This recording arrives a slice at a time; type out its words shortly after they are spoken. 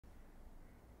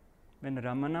When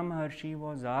Ramana Maharshi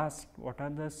was asked what are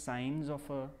the signs of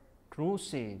a true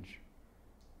sage,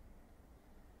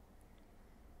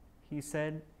 he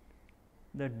said,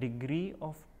 the degree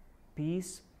of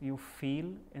peace you feel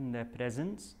in their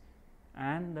presence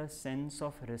and the sense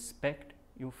of respect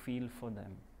you feel for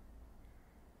them.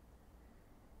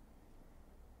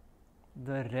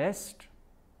 The rest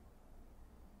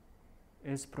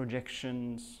is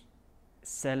projections,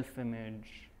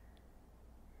 self-image,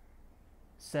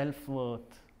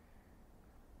 self-worth.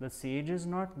 The sage is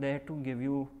not there to give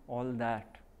you all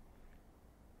that.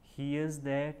 He is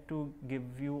there to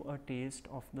give you a taste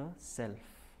of the self,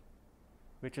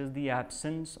 which is the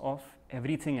absence of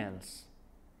everything else.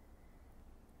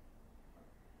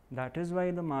 That is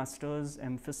why the masters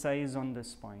emphasize on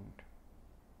this point.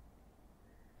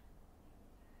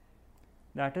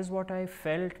 That is what I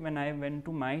felt when I went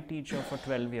to my teacher for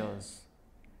 12 years.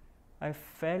 I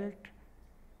felt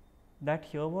that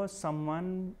here was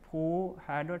someone who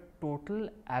had a total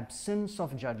absence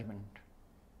of judgment.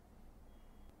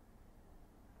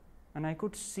 And I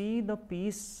could see the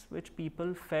peace which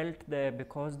people felt there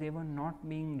because they were not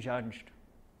being judged.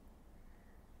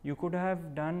 You could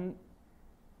have done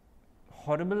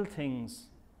horrible things,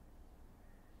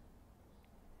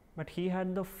 but he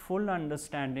had the full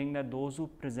understanding that those who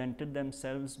presented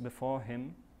themselves before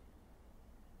him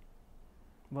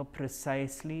were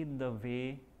precisely the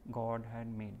way God had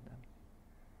made them.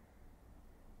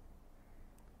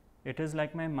 It is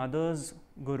like my mother's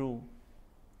guru,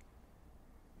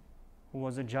 who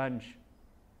was a judge.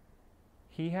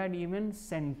 He had even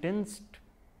sentenced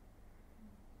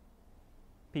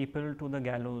people to the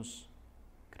gallows,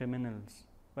 criminals.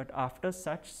 But after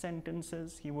such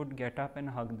sentences, he would get up and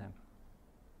hug them.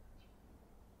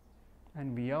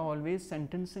 And we are always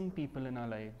sentencing people in our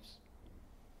lives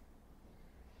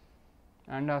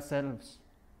and ourselves.